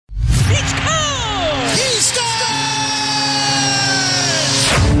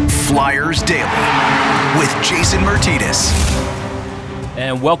Flyers Daily with Jason Martinez.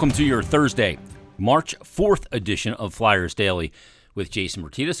 And welcome to your Thursday, March 4th edition of Flyers Daily with Jason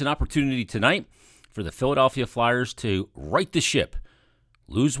Martinez. An opportunity tonight for the Philadelphia Flyers to right the ship.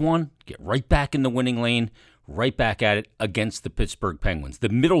 Lose one, get right back in the winning lane, right back at it against the Pittsburgh Penguins. The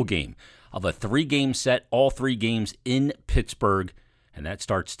middle game of a 3-game set, all 3 games in Pittsburgh, and that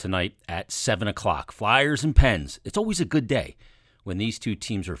starts tonight at 7 o'clock. Flyers and Pens. It's always a good day when these two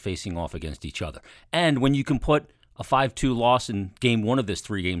teams are facing off against each other. And when you can put a 5-2 loss in game 1 of this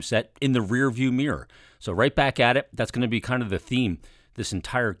 3-game set in the rearview mirror. So right back at it. That's going to be kind of the theme this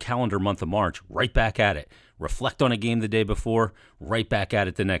entire calendar month of March. Right back at it. Reflect on a game the day before, right back at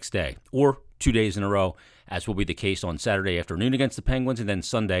it the next day. Or 2 days in a row, as will be the case on Saturday afternoon against the Penguins, and then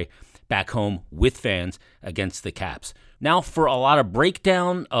Sunday back home with fans against the Caps. Now for a lot of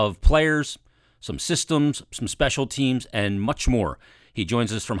breakdown of players, some systems, some special teams, and much more. He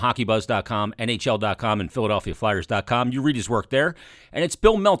joins us from HockeyBuzz.com, NHL.com, and PhiladelphiaFlyers.com. You read his work there. And it's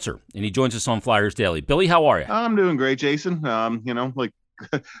Bill Meltzer, and he joins us on Flyers Daily. Billy, how are you? I'm doing great, Jason.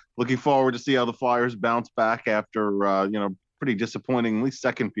 Looking forward to see how the Flyers bounce back after, pretty disappointing, at least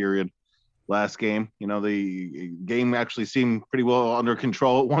second period last game. The game actually seemed pretty well under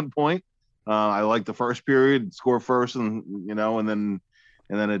control at one point. I liked the first period, score first, and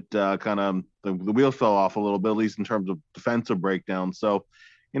then it kind of the wheels fell off a little bit, at least in terms of defensive breakdown. So,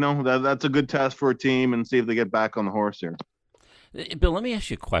 that's a good test for a team and see if they get back on the horse here. Bill, let me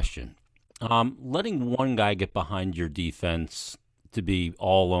ask you a question. Letting one guy get behind your defense to be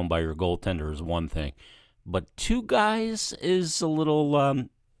all alone by your goaltender is one thing, but 2 guys is a little,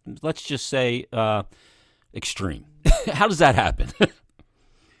 let's just say, extreme. How does that happen?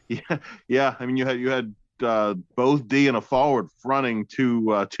 Yeah. I mean, you had both D and a forward fronting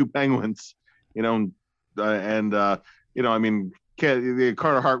two Penguins, Carter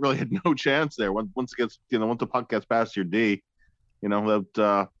Hart really had no chance there. Once the puck gets past your D, I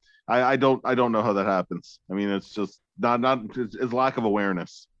don't know how that happens. I mean, it's just it's lack of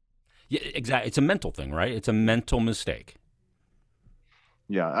awareness. Yeah, exactly. It's a mental thing, right? It's a mental mistake.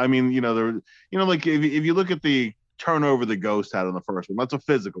 Yeah, I mean, like if you look at the turnover the Ghost had on the first one, that's a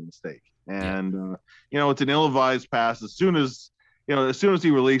physical mistake, and it's an ill-advised pass. As soon as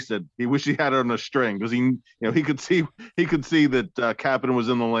he released it, he wished he had it on a string because he could see that Kapanen was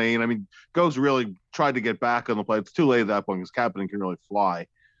in the lane. I mean, Ghost really tried to get back on the play. It's too late at that point because Kapanen can really fly.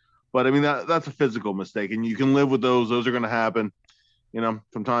 But I mean, that's a physical mistake, and you can live with those. Those are going to happen,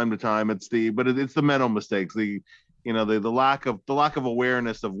 from time to time. It's the mental mistakes, the lack of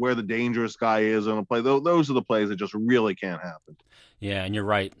awareness of where the dangerous guy is on a play. Those are the plays that just really can't happen. Yeah, and you're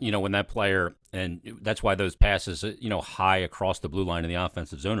right. When that player, and that's why those passes, high across the blue line in the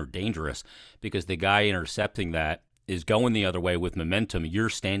offensive zone are dangerous, because the guy intercepting that is going the other way with momentum. You're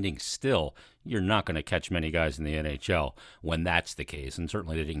standing still. You're not going to catch many guys in the NHL when that's the case. And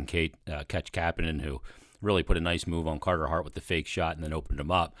certainly they didn't catch Kapanen, who really put a nice move on Carter Hart with the fake shot and then opened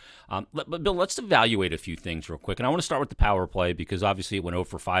him up. But Bill, let's evaluate a few things real quick. And I want to start with the power play because obviously it went 0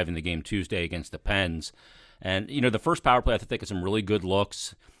 for 5 in the game Tuesday against the Pens. And, the first power play, I think, had some really good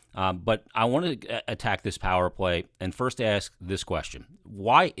looks. But I want to attack this power play and first ask this question.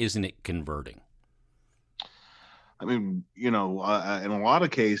 Why isn't it converting? I mean, in a lot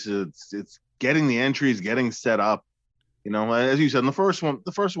of cases, it's getting the entries, getting set up. As you said, in the first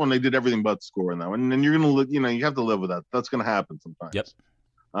one they did everything but score in that one, and you're gonna, you have to live with that. That's gonna happen sometimes. Yep.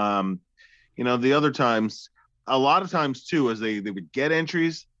 The other times, a lot of times too, as they would get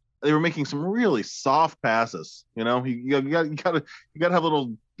entries, they were making some really soft passes. You gotta have a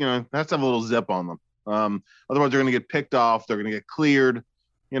little, has to have a little zip on them. Otherwise, they're gonna get picked off. They're gonna get cleared.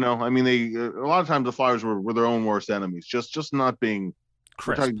 A lot of times the Flyers were their own worst enemies. Just not being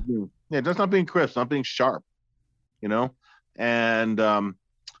crisp. Just not being crisp, not being sharp. And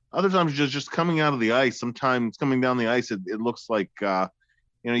other times just coming out of the ice. Sometimes coming down the ice, it looks like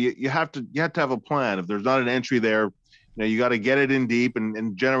you have to have a plan. If there's not an entry there, you got to get it in deep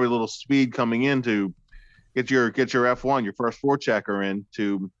and generate a little speed coming in to get your F1, your first forechecker in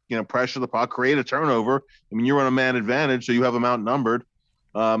to pressure the puck, create a turnover. I mean, you're on a man advantage, so you have them outnumbered.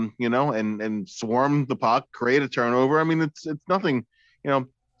 And swarm the puck, create a turnover. I mean, it's nothing,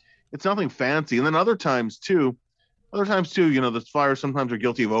 it's nothing fancy. And then other times too, the Flyers sometimes are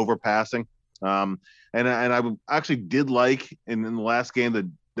guilty of overpassing. And I actually did like in the last game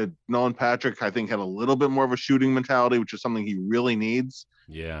that Nolan Patrick, I think, had a little bit more of a shooting mentality, which is something he really needs.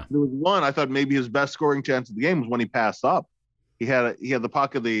 Yeah. There was one, I thought maybe his best scoring chance of the game was when he passed up. He had the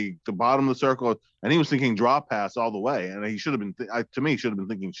puck at the bottom of the circle, and he was thinking drop pass all the way, and he should have been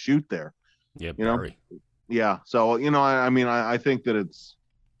thinking shoot there. Yeah, Yeah. So I think that it's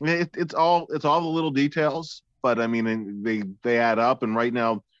it's all the little details, but I mean they add up. And right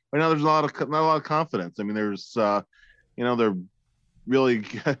now there's not a lot of confidence. I mean, there's they're really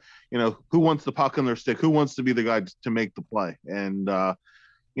who wants the puck on their stick, who wants to be the guy to make the play, and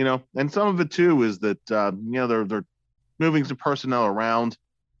and some of it too is that they're moving some personnel around.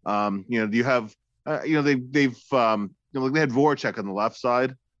 Do you have they've they had Voracek on the left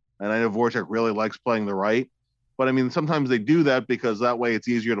side, and I know Voracek really likes playing the right. But I mean, sometimes they do that because that way it's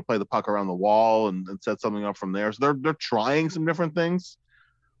easier to play the puck around the wall and set something up from there. So they're trying some different things,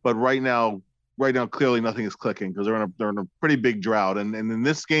 but right now clearly nothing is clicking because they're in a pretty big drought. And in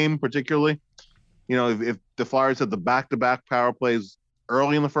this game particularly, if the Flyers had the back-to-back power plays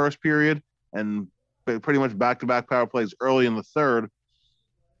early in the first period and pretty much back-to-back power plays early in the third,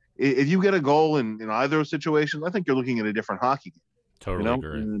 if you get a goal in either of those situations, I think you're looking at a different hockey game. Totally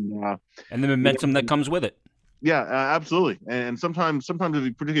agree. And the momentum that comes with it. Yeah, absolutely. And sometimes,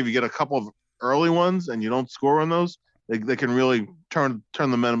 particularly if you get a couple of early ones and you don't score on those, they can really turn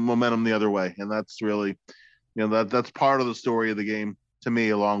the momentum the other way. And that's really, that's part of the story of the game to me,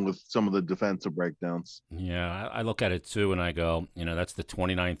 along with some of the defensive breakdowns. Yeah, I look at it too, and I go, that's the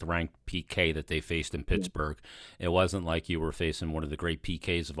 29th ranked PK that they faced in Pittsburgh. Yeah. It wasn't like you were facing one of the great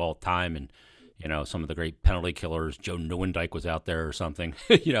PKs of all time, and some of the great penalty killers. Joe Neuendijk was out there or something,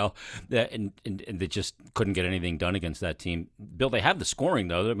 and they just couldn't get anything done against that team. Bill, they have the scoring,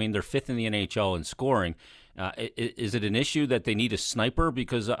 though. I mean, they're fifth in the NHL in scoring. Is it an issue that they need a sniper?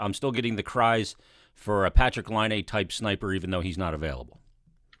 Because I'm still getting the cries for a Patrick Laine type sniper, even though he's not available.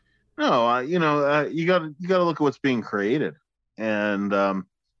 No, you got to look at what's being created, and I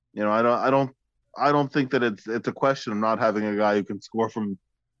don't think that it's a question of not having a guy who can score from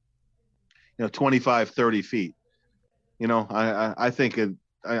 25, 30 feet. I think in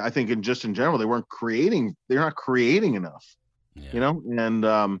general, they're not creating enough,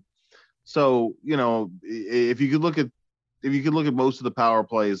 and so, if you could look at most of the power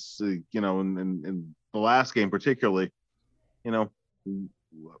plays, in the last game, particularly,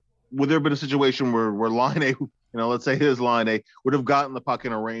 would there have been a situation where Laine, let's say his Laine would have gotten the puck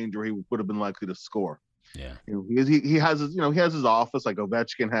in a range where he would have been likely to score? Yeah, he has his office like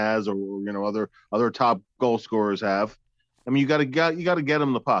Ovechkin has, or other top goal scorers have. I mean, you got to get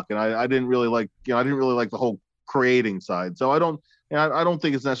him the puck, and I didn't really like the whole creating side. So I don't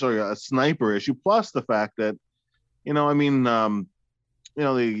think it's necessarily a sniper issue. Plus the fact that, if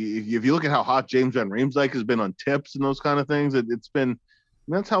you look at how hot James Van Riemsdyk has been on tips and those kind of things,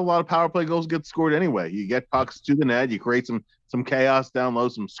 that's how a lot of power play goals get scored anyway. You get pucks to the net, you create some chaos down low,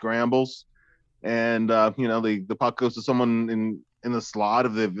 some scrambles. And the puck goes to someone in the slot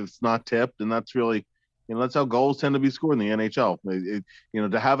if it's not tipped, and that's really that's how goals tend to be scored in the NHL.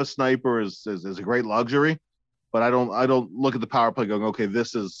 To have a sniper is a great luxury, but I don't look at the power play going, okay,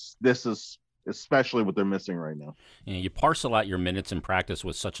 this is especially what they're missing right now. You parcel out your minutes in practice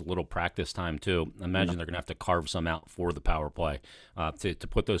with such little practice time too. I imagine they're going to have to carve some out for the power play to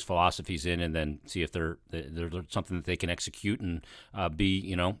put those philosophies in, and then see if they're something that they can execute and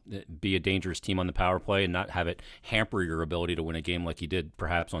be a dangerous team on the power play and not have it hamper your ability to win a game like you did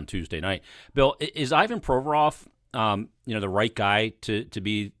perhaps on Tuesday night. Bill, is Ivan Provorov the right guy to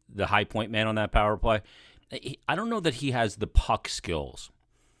be the high point man on that power play? I don't know that he has the puck skills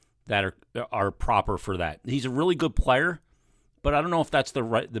that are proper for that. He's a really good player, but I don't know if that's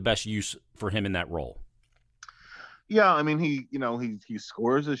the best use for him in that role. Yeah, I mean he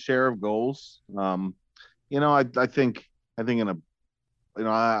scores his share of goals. I think a Provorov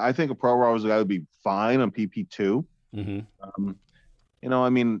is a guy who would be fine on PP2. Mm-hmm.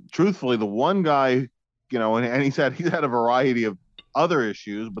 Truthfully, the one guy, and he's had a variety of other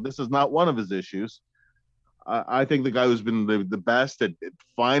issues, but this is not one of his issues. I think the guy who's been the best at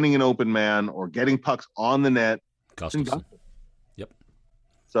finding an open man or getting pucks on the net. Gustafsson. Yep.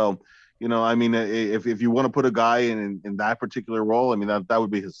 So, if you want to put a guy in that particular role, that would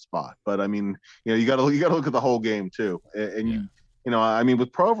be his spot. But you got to look at the whole game too. And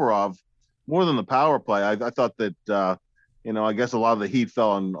with Provorov, more than the power play, I thought that I guess a lot of the heat fell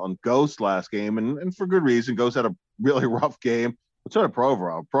on Ghost last game, and for good reason. Ghost had a really rough game. But so did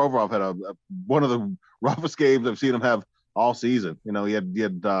Provorov. Provorov had one of the roughest games I've seen him have all season. He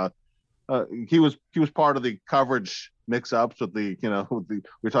was part of the coverage mix-ups with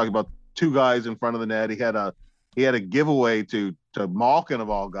we're talking about two guys in front of the net. He had a giveaway to Malkin of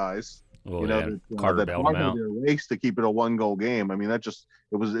all guys. Carter bailed him out. Race to keep it a 1-goal game. It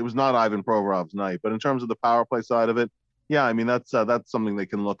was not Ivan Provorov's night. But in terms of the power play side of it, yeah, that's something they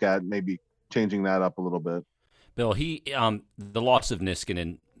can look at, maybe changing that up a little bit. Bill, the loss of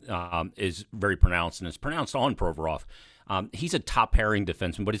Niskanen is very pronounced, and it's pronounced on Provorov. He's a top pairing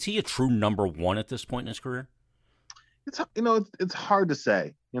defenseman, but is he a true number one at this point in his career? It's hard to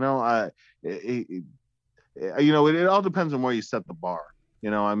say. It all depends on where you set the bar.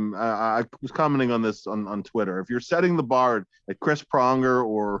 I was commenting on this on Twitter. If you're setting the bar at Chris Pronger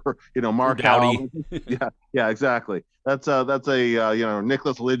or Mark Doughty, yeah, exactly. That's a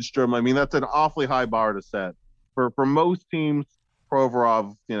Nicholas Lidstrom. I mean, that's an awfully high bar to set for most teams.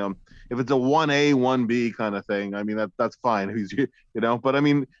 Provorov, if it's a 1A 1B kind of thing, I mean that's fine. But I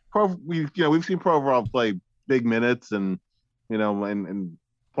mean, we've seen Provorov play big minutes and and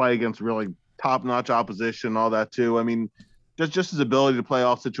play against really top-notch opposition, all that too. I mean, just his ability to play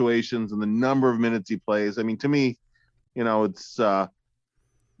off situations and the number of minutes he plays. I mean, to me, it's when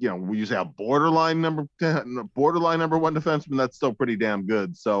you say a borderline number one defenseman, that's still pretty damn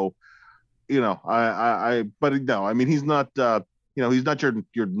good. So, but no, I mean, he's not he's not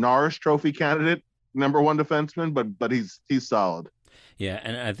your Norris Trophy candidate number one defenseman, but he's solid. Yeah,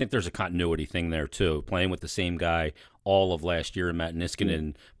 and I think there's a continuity thing there too. Playing with the same guy all of last year, Matt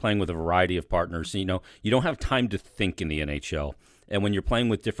Niskanen, playing with a variety of partners. You don't have time to think in the NHL. And when you're playing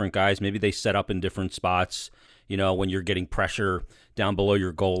with different guys, maybe they set up in different spots. When you're getting pressure down below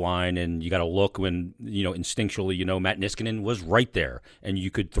your goal line and you got to look when, instinctually, Matt Niskanen was right there and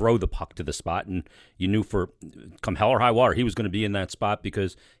you could throw the puck to the spot and you knew for come hell or high water, he was going to be in that spot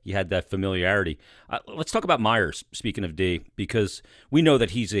because you had that familiarity. Let's talk about Myers, speaking of D, because we know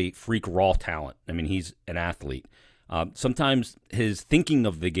that he's a freak raw talent. I mean, he's an athlete. Sometimes his thinking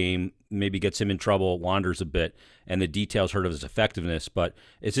of the game maybe gets him in trouble, wanders a bit, and the details hurt of his effectiveness. But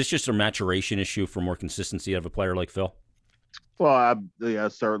is this just a maturation issue for more consistency out of a player like Phil? Well, yeah,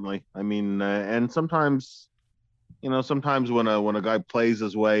 certainly. I mean, and sometimes when a guy plays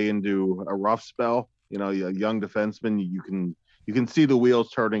his way into a rough spell, a young defenseman, you can see the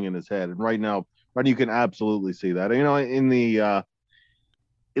wheels turning in his head. And right now, you can absolutely see that. In the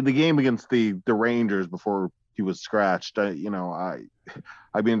game against the Rangers before he was scratched, I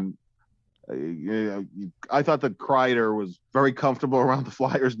thought that Kreider was very comfortable around the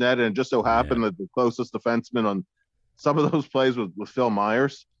Flyers net, and it just so happened that the closest defenseman on some of those plays was Phil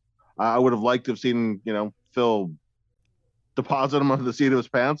Myers. I would have liked to have seen, Phil deposit him under the seat of his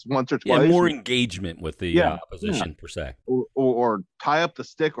pants once or twice. Yeah, more engagement with the opposition per se, or tie up the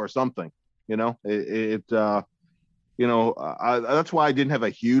stick or something. That's why I didn't have a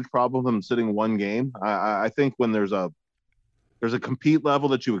huge problem with him sitting one game. I think when there's a compete level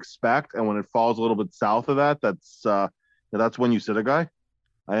that you expect, and when it falls a little bit south of that, that's when you sit a guy.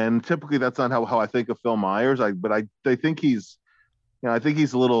 And typically that's not how I think of Phil Myers. I think he's a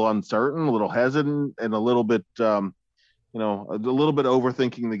little uncertain, a little hesitant, and a little bit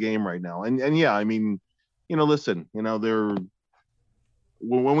overthinking the game right now. And yeah, I mean, listen, when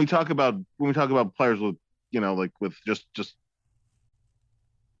we talk about players with with just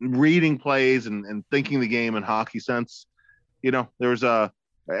reading plays and thinking the game in hockey sense, there's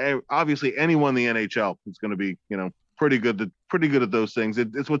obviously anyone in the NHL is going to be, pretty good at those things.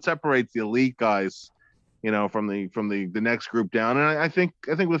 It's what separates the elite guys, from the next group down. And I think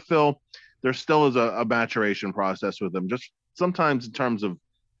with Phil, there still is a maturation process with him. Just sometimes in terms of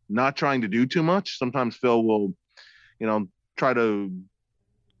not trying to do too much. Sometimes Phil will, try to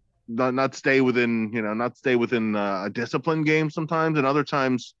not stay within a disciplined game sometimes, and other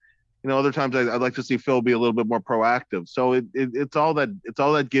times I'd like to see Phil be a little bit more proactive. So it's all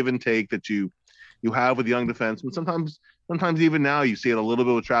that give and take that you have with young defensemen. Sometimes even now you see it a little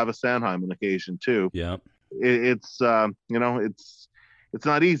bit with Travis Sanheim on occasion too. Yeah, it's not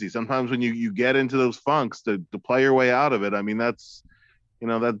easy sometimes when you get into those funks to play your way out of it. I mean, that's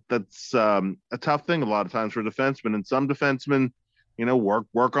a tough thing a lot of times for defensemen, and some defensemen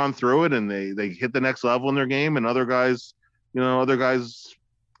work on through it and they hit the next level in their game, and other guys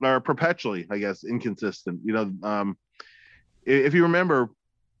are perpetually, I guess, inconsistent. If you remember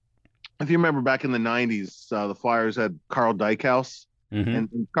back in the 90s, the Flyers had Carl Dykhouse, and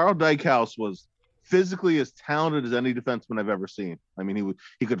Carl Dykhouse was physically as talented as any defenseman I've ever seen. I mean,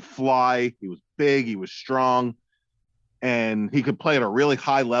 he could fly, he was big, he was strong, and he could play at a really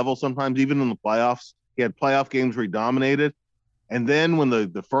high level sometimes, even in the playoffs. He had playoff games where he dominated. And then when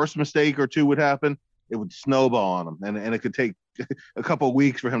the first mistake or two would happen, it would snowball on him, and it could take a couple of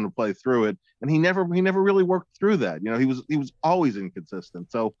weeks for him to play through it. And he never really worked through that. He was always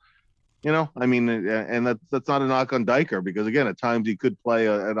inconsistent. So, I mean, and that's not a knock on Dyker, because again, at times he could play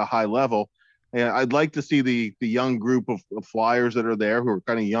at a high level. And I'd like to see the young group of Flyers that are there, who are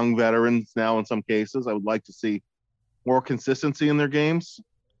kind of young veterans now in some cases. I would like to see more consistency in their games.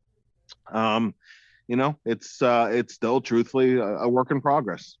 It's still truthfully a work in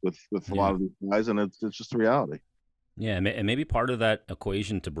progress with a lot of these guys, and it's just the reality. Yeah, and maybe part of that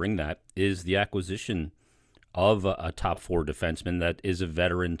equation to bring that is the acquisition of a top four defenseman that is a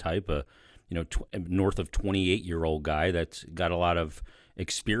veteran type, north of 28-year-old guy that's got a lot of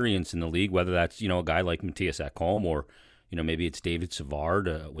experience in the league, whether that's, a guy like Matthias Ekholm or, maybe it's David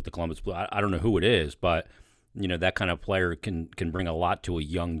Savard with the Columbus Blue. I don't know who it is, but, that kind of player can bring a lot to a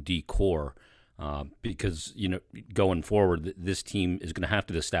young D core because, going forward, this team is going to have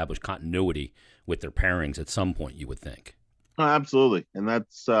to establish continuity with their pairings at some point, you would think. Oh, absolutely. And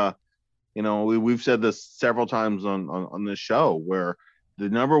that's, we've said this several times on this show where the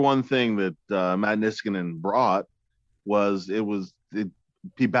number one thing that Matt Niskanen brought was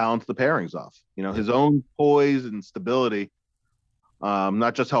he balanced the pairings off. His own poise and stability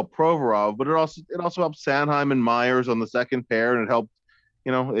not just helped Provorov, but it also helped Sanheim and Myers on the second pair, and it helped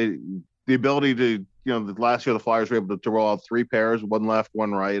the ability to last year the Flyers were able to roll out three pairs, one left,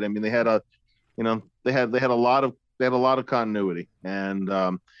 one right. I mean, they had a lot of continuity, and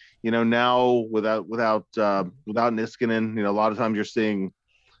now without Niskanen, a lot of times you're seeing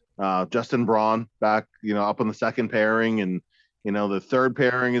Justin Braun back, up on the second pairing, and the third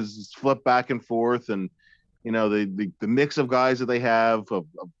pairing is flipped back and forth, and the mix of guys that they have of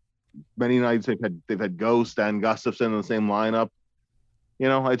many nights they've had Ghost and Gustafsson in the same lineup.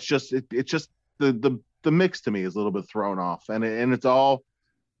 It's just the mix to me is a little bit thrown off, and it's all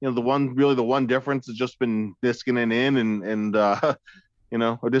the one difference has just been Niskanen in and or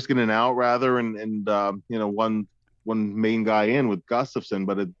Niskanen out rather, and one main guy in with Gustafsson,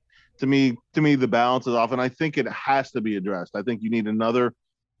 but to me the balance is off, and I think it has to be addressed. I think you need another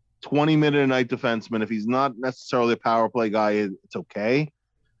 20-minute a night defenseman. If he's not necessarily a power play guy, it's okay.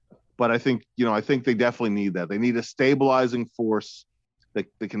 But I think they definitely need that. They need a stabilizing force that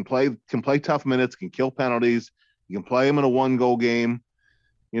can play tough minutes, can kill penalties. You can play him in a 1-goal game,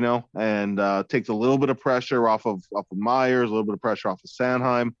 and takes a little bit of pressure off of Myers, a little bit of pressure off of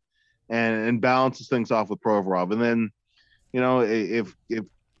Sanheim, and balances things off with Provorov. And then, if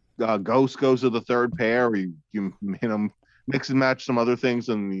Ghost goes to the third pair, or you mix and match some other things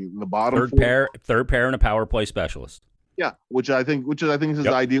in the bottom third pair and a power play specialist. Yeah, which I think is his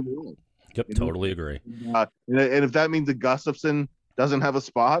ideal role. Yep, totally agree. And if that means that Gustafsson doesn't have a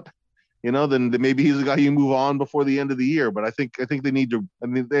spot, then maybe he's a guy you move on before the end of the year. But I think they need to.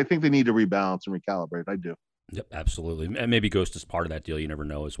 I think they need to rebalance and recalibrate. I do. Yep, absolutely. And maybe Ghost is part of that deal. You never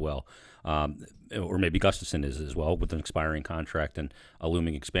know as well. Or maybe Gustafsson is as well with an expiring contract and a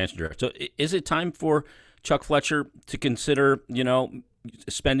looming expansion draft. So is it time for Chuck Fletcher to consider,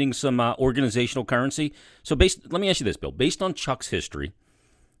 spending some organizational currency? So let me ask you this, Bill. Based on Chuck's history,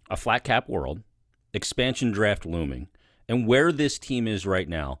 a flat cap world, expansion draft looming, and where this team is right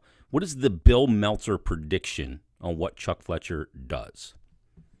now, what is the Bill Meltzer prediction on what Chuck Fletcher does?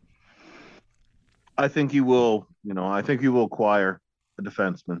 I think he will acquire a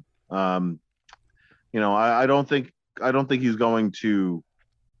defenseman. I don't think he's going to,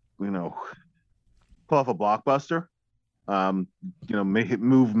 pull off a blockbuster.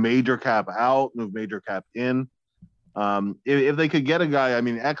 Move major cap out, move major cap in. If they could get a guy, I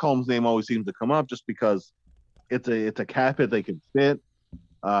mean, Ekholm's name always seems to come up just because it's a cap hit they can fit.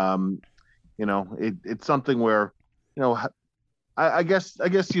 It's something where, I guess they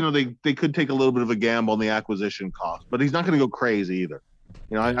could take a little bit of a gamble on the acquisition cost, but he's not going to go crazy either.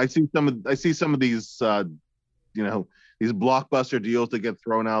 I see some of these these blockbuster deals that get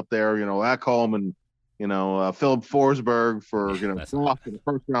thrown out there. Ekholm and Philip Forsberg for a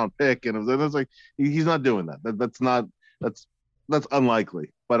first round pick, and it's like he's not doing that. That's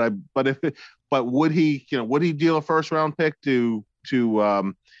unlikely. But would he deal a first round pick to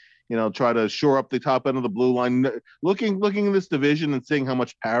try to shore up the top end of the blue line? Looking in this division and seeing how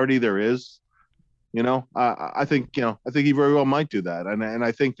much parity there is, I think he very well might do that. And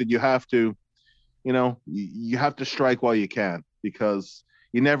I think that you have to strike while you can, because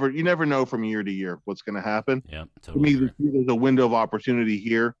you never know from year to year what's going to happen. Yeah, totally. To me, there's a window of opportunity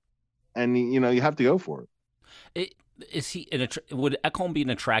here, and you have to go for it. Would Ekholm be an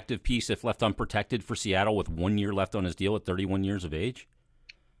attractive piece if left unprotected for Seattle with 1 year left on his deal at 31 years of age?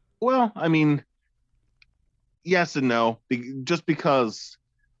 Well, I mean, yes and no. Just because,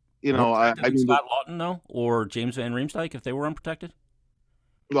 I mean, Scott Laughton, though, or James Van Riemsdyk if they were unprotected.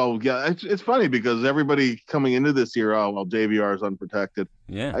 Well, yeah, it's funny because everybody coming into this year, JVR is unprotected.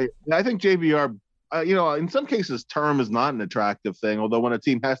 Yeah, I think JVR, in some cases, term is not an attractive thing. Although when a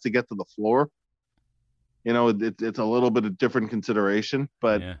team has to get to the floor, it's a little bit of different consideration.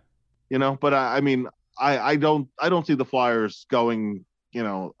 But I mean, I don't see the Flyers going.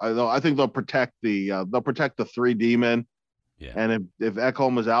 I think they'll protect the 3D men. Yeah. And if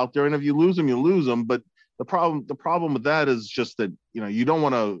Ekholm is out there, and if you lose him, you lose him. But The problem with that is just that, you don't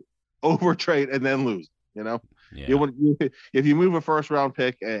want to overtrade and then lose. Yeah. If you move a first round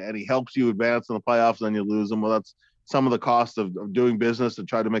pick and he helps you advance in the playoffs, then you lose him. Well, that's some of the cost of doing business to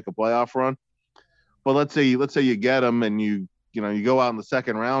try to make a playoff run. But let's say you get him and you go out in the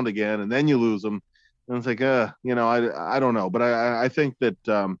second round again and then you lose him. And it's like, I don't know. But I think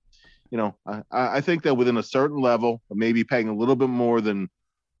that, I think that within a certain level, maybe paying a little bit more than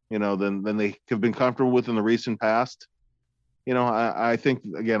they have been comfortable with in the recent past. I think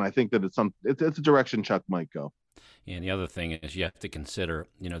that it's a direction Chuck might go. And the other thing is you have to consider,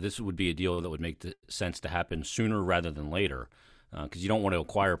 this would be a deal that would make sense to happen sooner rather than later, because you don't want to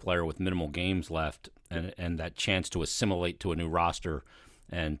acquire a player with minimal games left and that chance to assimilate to a new roster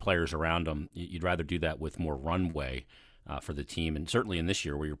and players around them. You'd rather do that with more runway for the team, and certainly in this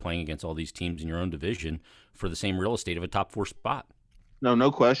year where you're playing against all these teams in your own division for the same real estate of a top 4 spot.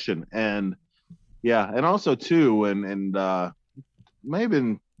 No question. And yeah, and also too, and may have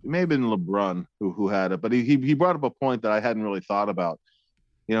been LeBron who had it, but he brought up a point that I hadn't really thought about.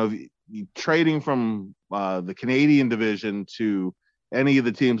 Trading from the Canadian division to any of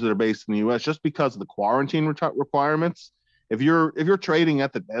the teams that are based in the U.S. just because of the quarantine requirements. If you're trading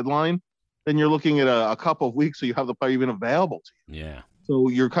at the deadline, then you're looking at a couple of weeks so you have the player even available to you. Yeah. So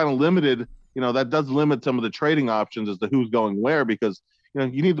you're kind of limited. That does limit some of the trading options as to who's going where, because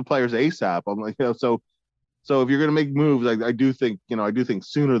you need the players ASAP. I'm like, so if you're going to make moves, I do think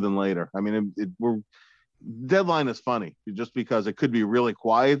sooner than later. I mean, deadline is funny just because it could be really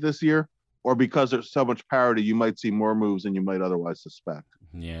quiet this year, or because there's so much parity, you might see more moves than you might otherwise suspect.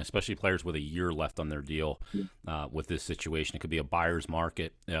 Yeah, especially players with a year left on their deal with this situation. It could be a buyer's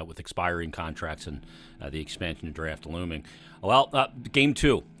market with expiring contracts and the expansion draft looming. Well, Game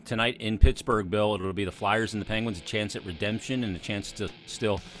 2 tonight in Pittsburgh, Bill. It'll be the Flyers and the Penguins, a chance at redemption and a chance to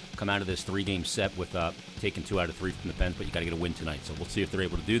still come out of this 3-game set with taking 2 out of 3 from the Pens, but you got to get a win tonight. So we'll see if they're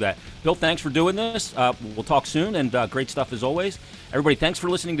able to do that. Bill, thanks for doing this. We'll talk soon, and great stuff as always. Everybody, thanks for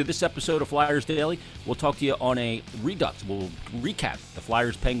listening to this episode of Flyers Daily. We'll talk to you on a redux. We'll recap the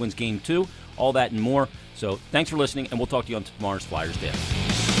Flyers-Penguins Game 2, all that and more. So thanks for listening, and we'll talk to you on tomorrow's Flyers Daily.